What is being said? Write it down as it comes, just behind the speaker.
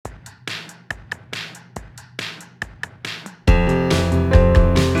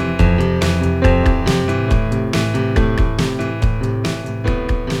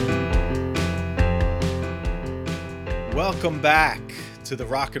Welcome back to the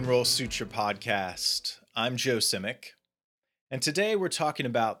Rock and Roll Suture podcast. I'm Joe Simic, and today we're talking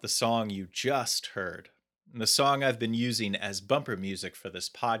about the song you just heard. And the song I've been using as bumper music for this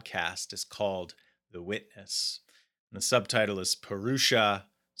podcast is called The Witness. And the subtitle is Purusha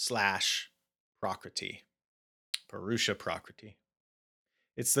 / Prakriti. Purusha Prakriti.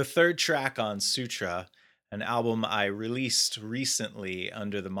 It's the third track on Sutra, an album I released recently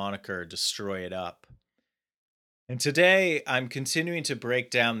under the moniker Destroy It Up. And today I'm continuing to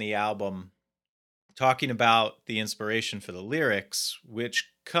break down the album, talking about the inspiration for the lyrics,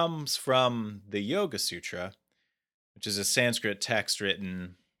 which comes from the Yoga Sutra, which is a Sanskrit text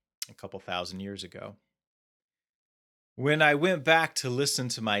written a couple thousand years ago. When I went back to listen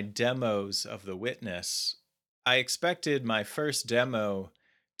to my demos of The Witness, I expected my first demo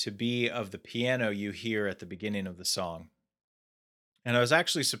to be of the piano you hear at the beginning of the song. And I was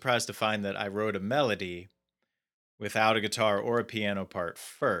actually surprised to find that I wrote a melody without a guitar or a piano part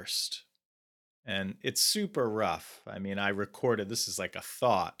first. And it's super rough. I mean, this is like a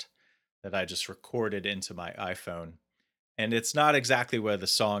thought that I just recorded into my iPhone. And it's not exactly where the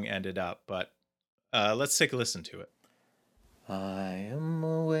song ended up, but let's take a listen to it. I am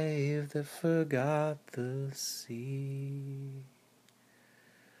a wave that forgot the sea.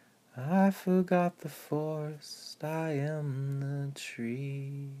 I forgot the forest, I am the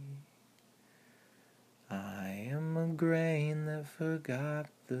tree. I am a grain that forgot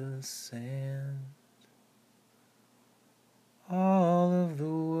the sand. All of the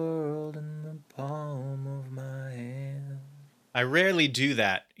world in the palm of my hand. I rarely do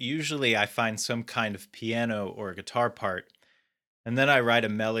that. Usually I find some kind of piano or guitar part, and then I write a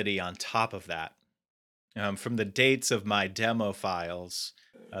melody on top of that. From the dates of my demo files,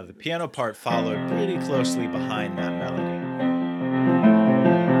 the piano part followed pretty closely behind that melody.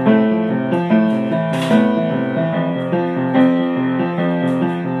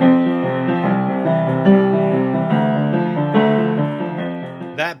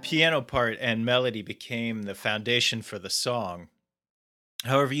 That piano part and melody became the foundation for the song.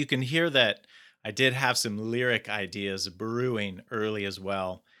 However, you can hear that I did have some lyric ideas brewing early as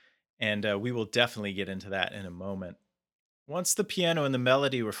well, and we will definitely get into that in a moment. Once the piano and the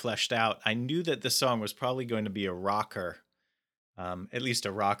melody were fleshed out, I knew that this song was probably going to be a rocker, at least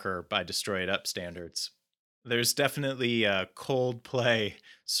a rocker by Destroy It Up standards. There's definitely a Coldplay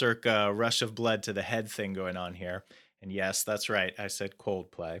circa Rush of Blood to the Head thing going on here. And yes, that's right, I said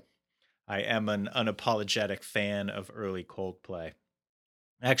Coldplay. I am an unapologetic fan of early Coldplay.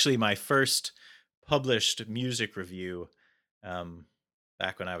 Actually, my first published music review,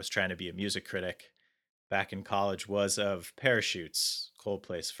 back when I was trying to be a music critic back in college, was of Parachutes,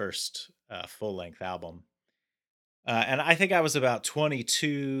 Coldplay's first full-length album. And I think I was about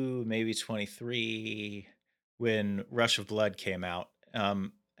 22, maybe 23 when Rush of Blood came out.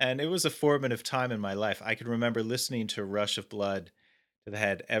 And it was a formative time in my life. I can remember listening to Rush of Blood to the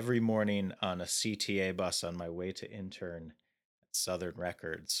Head every morning on a CTA bus on my way to intern at Southern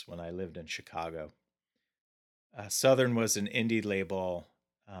Records when I lived in Chicago. Southern was an indie label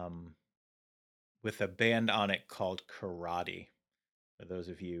with a band on it called Karate, for those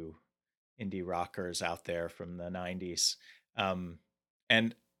of you indie rockers out there from the 90s.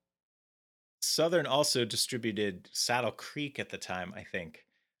 And Southern also distributed Saddle Creek at the time, I think.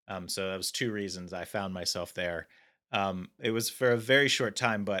 So that was two reasons I found myself there. It was for a very short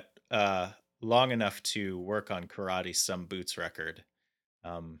time, but long enough to work on Karate's Some Boots record.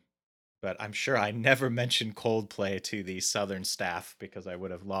 But I'm sure I never mentioned Coldplay to the Southern staff because I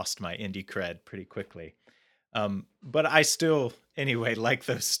would have lost my indie cred pretty quickly. But I still, anyway, like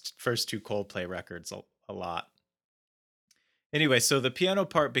those first two Coldplay records a lot. Anyway, so the piano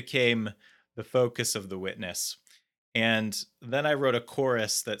part became the focus of The Witness. And then I wrote a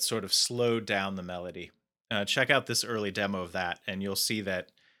chorus that sort of slowed down the melody. Check out this early demo of that, and you'll see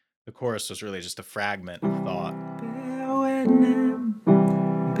that the chorus was really just a fragment of thought. Bear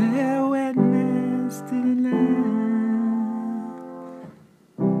witness to the land.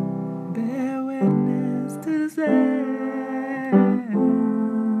 Bear witness to the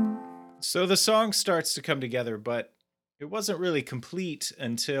land. So the song starts to come together, but it wasn't really complete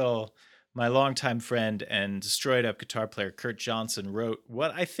until my longtime friend and Destroy It Up guitar player Kurt Johnson wrote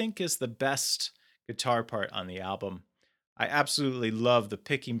what I think is the best guitar part on the album. I absolutely love the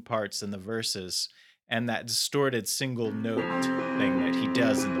picking parts and the verses and that distorted single note thing that he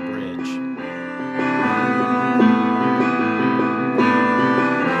does in the bridge.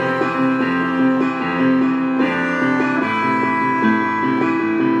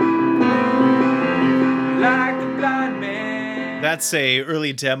 That's a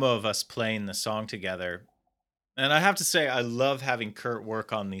early demo of us playing the song together. And I have to say, I love having Kurt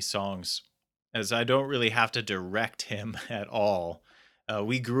work on these songs, as I don't really have to direct him at all.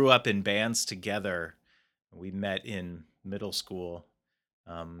 We grew up in bands together. We met in middle school,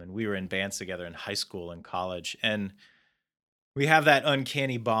 and we were in bands together in high school and college. And we have that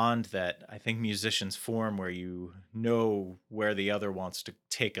uncanny bond that I think musicians form where you know where the other wants to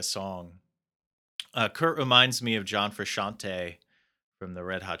take a song. Kurt reminds me of John Frusciante from the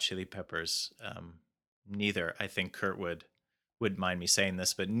Red Hot Chili Peppers. Neither, I think Kurt would mind me saying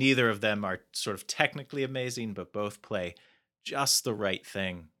this, but neither of them are sort of technically amazing, but both play just the right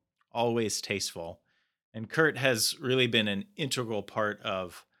thing, always tasteful. And Kurt has really been an integral part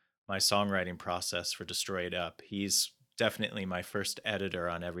of my songwriting process for Destroy It Up. He's definitely my first editor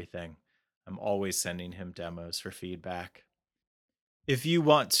on everything. I'm always sending him demos for feedback. If you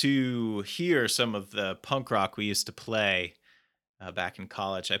want to hear some of the punk rock we used to play, back in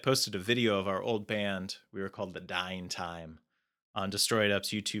college, I posted a video of our old band. We were called The Dying Time on Destroyed Up's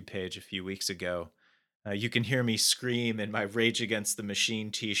YouTube page a few weeks ago. You can hear me scream in my Rage Against the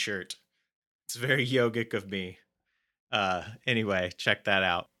Machine t shirt. It's very yogic of me. Anyway, check that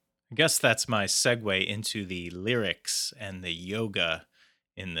out. I guess that's my segue into the lyrics and the yoga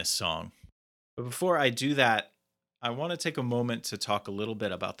in this song. But before I do that, I want to take a moment to talk a little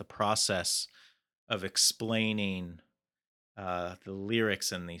bit about the process of explaining the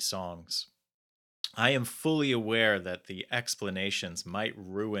lyrics in these songs. I am fully aware that the explanations might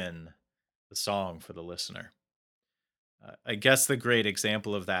ruin the song for the listener. I guess the great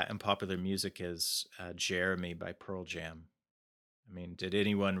example of that in popular music is Jeremy by Pearl Jam. I mean, did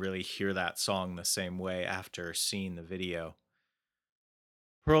anyone really hear that song the same way after seeing the video?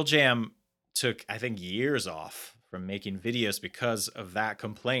 Pearl Jam took, I think, years off from making videos because of that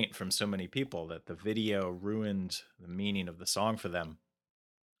complaint from so many people that the video ruined the meaning of the song for them.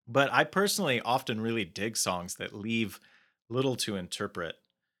 But I personally often really dig songs that leave little to interpret.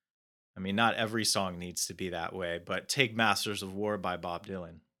 I mean, not every song needs to be that way, but take Masters of War by Bob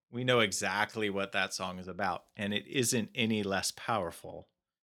Dylan. We know exactly what that song is about, and it isn't any less powerful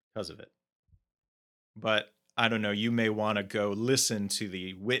because of it. But I don't know, you may want to go listen to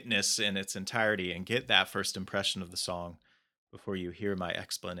the Witness in its entirety and get that first impression of the song before you hear my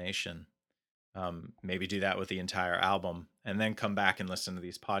explanation. Maybe do that with the entire album and then come back and listen to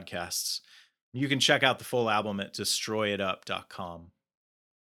these podcasts. You can check out the full album at destroyitup.com,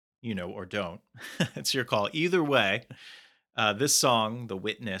 or don't. It's your call. Either way, this song, The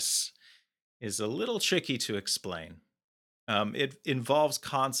Witness, is a little tricky to explain. It involves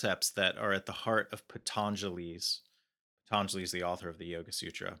concepts that are at the heart of Patanjali's. Patanjali is the author of the Yoga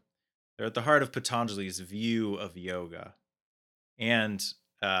Sutra. They're at the heart of Patanjali's view of yoga. And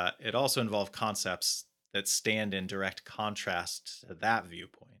it also involved concepts that stand in direct contrast to that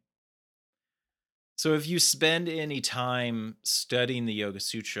viewpoint. So, if you spend any time studying the Yoga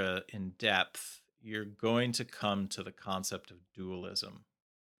Sutra in depth, you're going to come to the concept of dualism.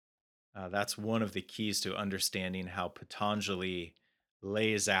 That's one of the keys to understanding how Patanjali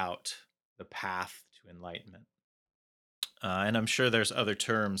lays out the path to enlightenment. And I'm sure there's other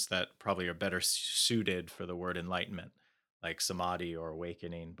terms that probably are better suited for the word enlightenment, like samadhi or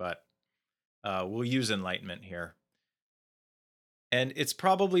awakening, but we'll use enlightenment here. And it's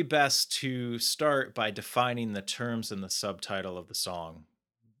probably best to start by defining the terms in the subtitle of the song.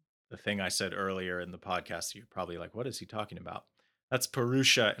 The thing I said earlier in the podcast, you're probably like, what is he talking about? That's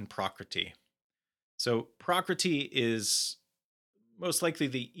Purusha and Prakriti. So, Prakriti is most likely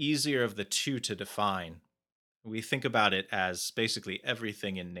the easier of the two to define. We think about it as basically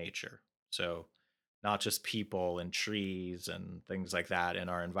everything in nature. So, not just people and trees and things like that in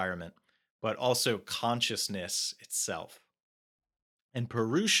our environment, but also consciousness itself. And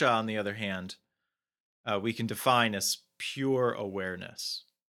Purusha, on the other hand, we can define as pure awareness.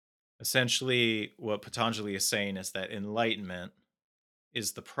 Essentially, what Patanjali is saying is that enlightenment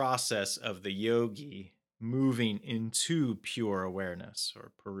is the process of the yogi moving into pure awareness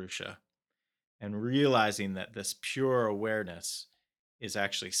or Purusha and realizing that this pure awareness is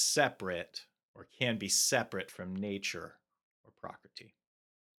actually separate or can be separate from nature or Prakriti.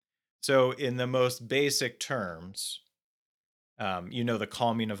 So, in the most basic terms, the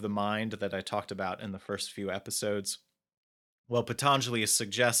calming of the mind that I talked about in the first few episodes. Well, Patanjali is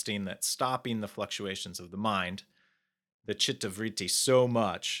suggesting that stopping the fluctuations of the mind, the chitta vritti, so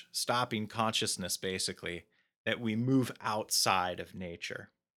much, stopping consciousness basically, that we move outside of nature.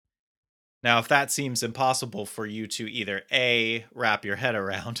 Now, if that seems impossible for you to either A, wrap your head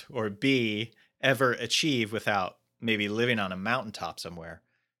around, or B, ever achieve without maybe living on a mountaintop somewhere,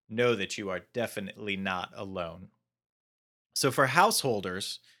 know that you are definitely not alone. So, for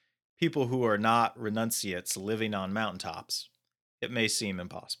householders, people who are not renunciates living on mountaintops, it may seem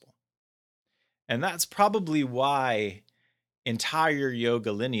impossible. And that's probably why entire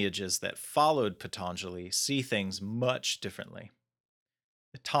yoga lineages that followed Patanjali see things much differently.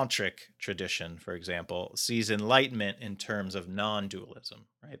 The Tantric tradition, for example, sees enlightenment in terms of non dualism,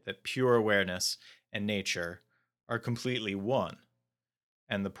 right? That pure awareness and nature are completely one.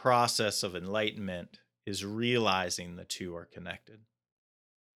 And the process of enlightenment is realizing the two are connected.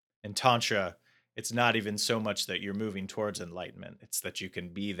 In Tantra, it's not even so much that you're moving towards enlightenment, it's that you can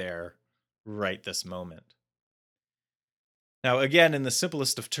be there right this moment. Now, again, in the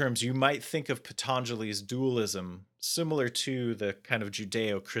simplest of terms, you might think of Patanjali's dualism similar to the kind of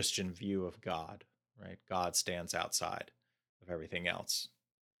Judeo Christian view of God, right? God stands outside of everything else.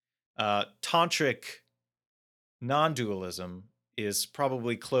 Tantric non dualism is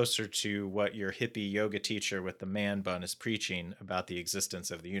probably closer to what your hippie yoga teacher with the man bun is preaching about the existence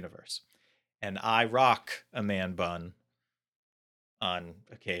of the universe. And I rock a man bun on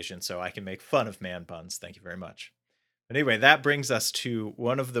occasion, so I can make fun of man buns. Thank you very much. But anyway, that brings us to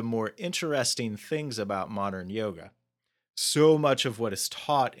one of the more interesting things about modern yoga. So much of what is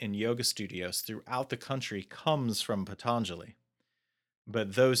taught in yoga studios throughout the country comes from Patanjali.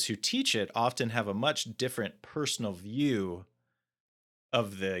 But those who teach it often have a much different personal view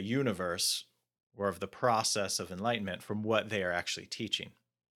of the universe or of the process of enlightenment from what they are actually teaching.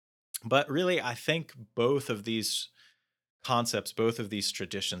 But really, I think both of these concepts, both of these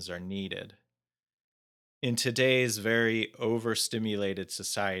traditions are needed. In today's very overstimulated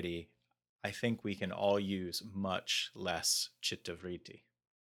society, I think we can all use much less chittavritti.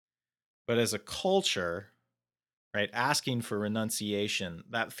 But as a culture, right, asking for renunciation,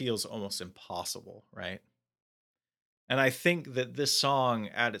 that feels almost impossible, right? And I think that this song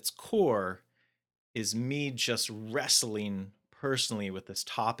at its core is me just wrestling personally with this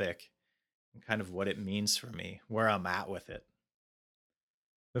topic and kind of what it means for me, where I'm at with it.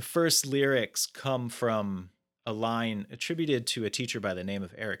 The first lyrics come from a line attributed to a teacher by the name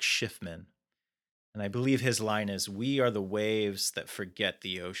of Eric Schiffman. And I believe his line is, "We are the waves that forget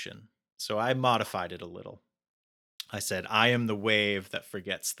the ocean." So I modified it a little. I said, "I am the wave that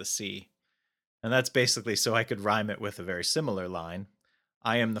forgets the sea." And that's basically so I could rhyme it with a very similar line.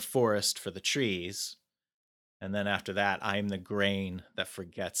 "I am the forest for the trees." And then after that, "I am the grain that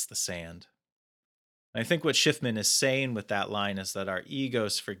forgets the sand." I think what Schiffman is saying with that line is that our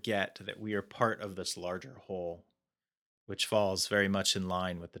egos forget that we are part of this larger whole, which falls very much in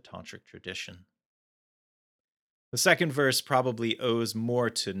line with the Tantric tradition. The second verse probably owes more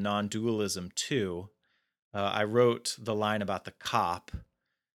to non-dualism too. I wrote the line about the cop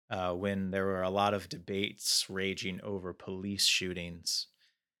when there were a lot of debates raging over police shootings.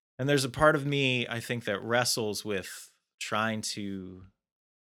 And there's a part of me, I think, that wrestles with trying to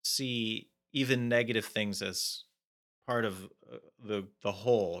see even negative things as part of the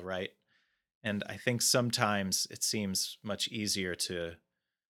whole, right? And I think sometimes it seems much easier to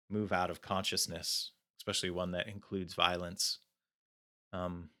move out of consciousness, especially one that includes violence.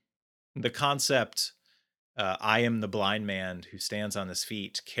 The concept, "I am the blind man who stands on his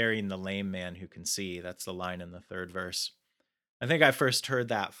feet, carrying the lame man who can see." That's the line in the third verse. I think I first heard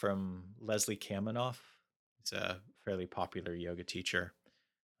that from Leslie Kaminoff. He's a fairly popular yoga teacher.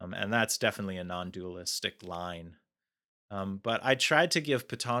 And that's definitely a non-dualistic line. But I tried to give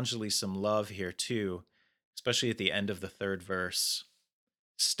Patanjali some love here too, especially at the end of the third verse.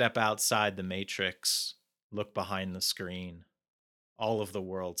 "Step outside the matrix, look behind the screen. All of the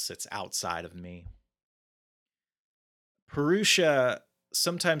world sits outside of me." Purusha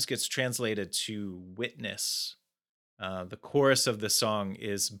sometimes gets translated to witness. The chorus of the song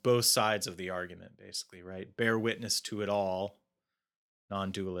is both sides of the argument, basically, right? Bear witness to it all,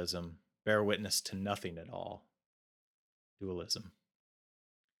 non-dualism. Bear witness to nothing at all, dualism.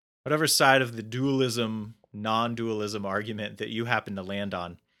 Whatever side of the dualism, non-dualism argument that you happen to land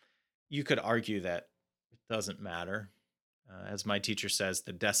on, you could argue that it doesn't matter. As my teacher says,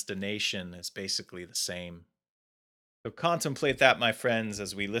 the destination is basically the same. So contemplate that, my friends,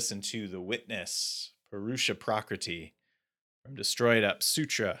 as we listen to The Witness, Purusha Prakriti, from Destroyed Up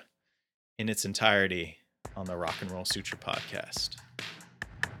Sutra in its entirety on the Rock and Roll Sutra podcast.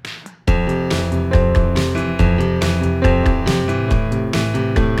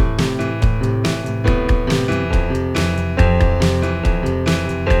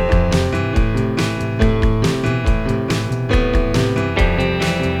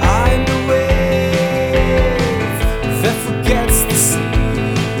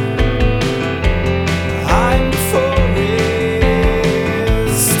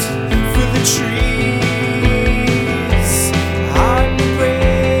 I'm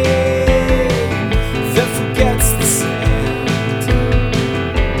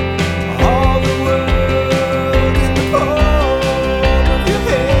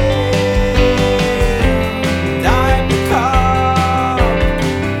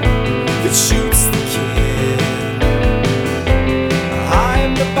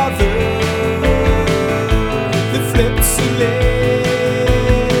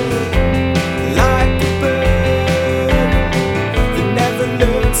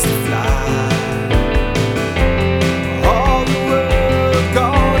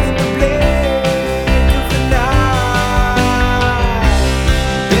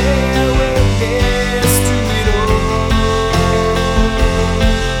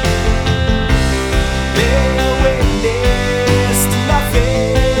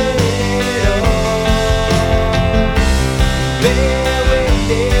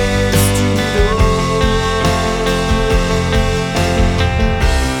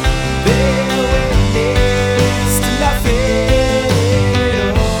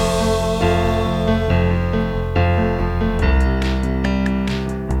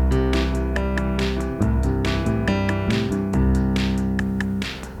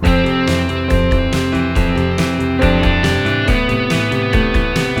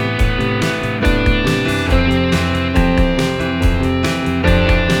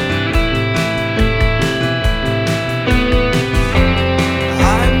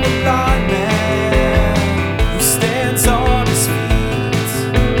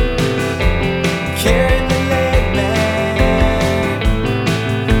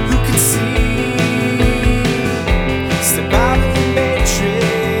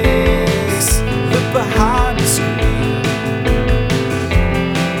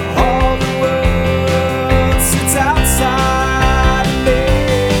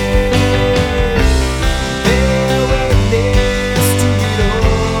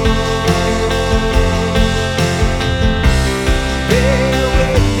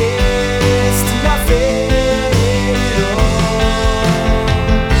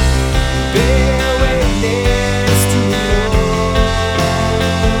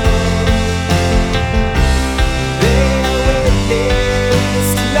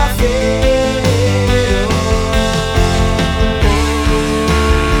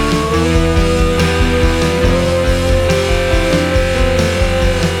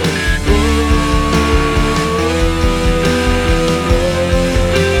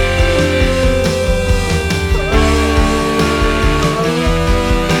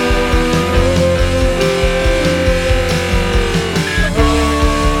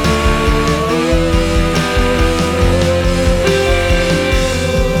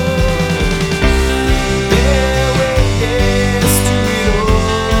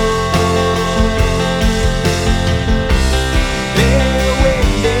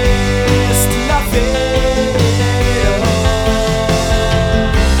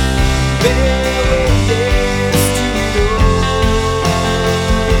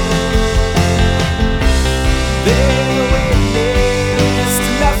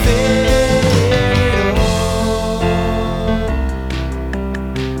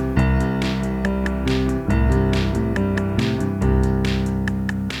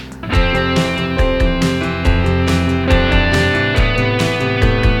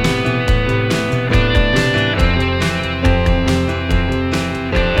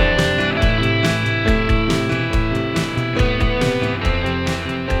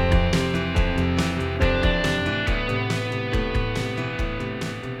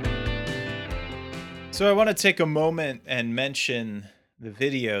So I want to take a moment and mention the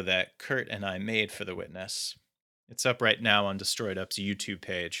video that Kurt and I made for The Witness. It's up right now on Destroyed Up's YouTube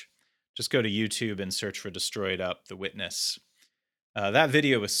page. Just go to YouTube and search for Destroyed Up, The Witness. That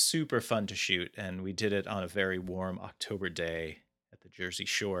video was super fun to shoot, and we did it on a very warm October day at the Jersey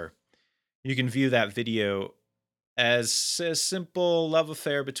Shore. You can view that video as a simple love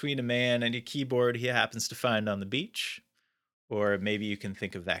affair between a man and a keyboard he happens to find on the beach. Or maybe you can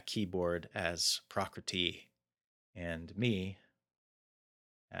think of that keyboard as Prakriti and me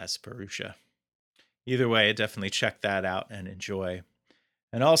as Purusha. Either way, definitely check that out and enjoy.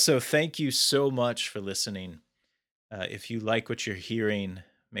 And also, thank you so much for listening. If you like what you're hearing,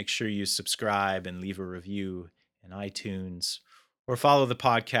 make sure you subscribe and leave a review in iTunes, or follow the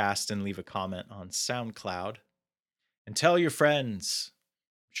podcast and leave a comment on SoundCloud. And tell your friends.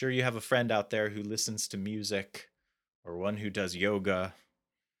 I'm sure you have a friend out there who listens to music, or one who does yoga.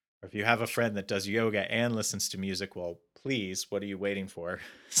 Or if you have a friend that does yoga and listens to music, well, please, what are you waiting for?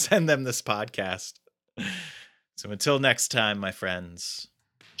 Send them this podcast. So until next time, my friends,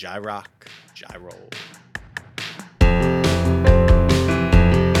 Jai Rock, Jai Roll.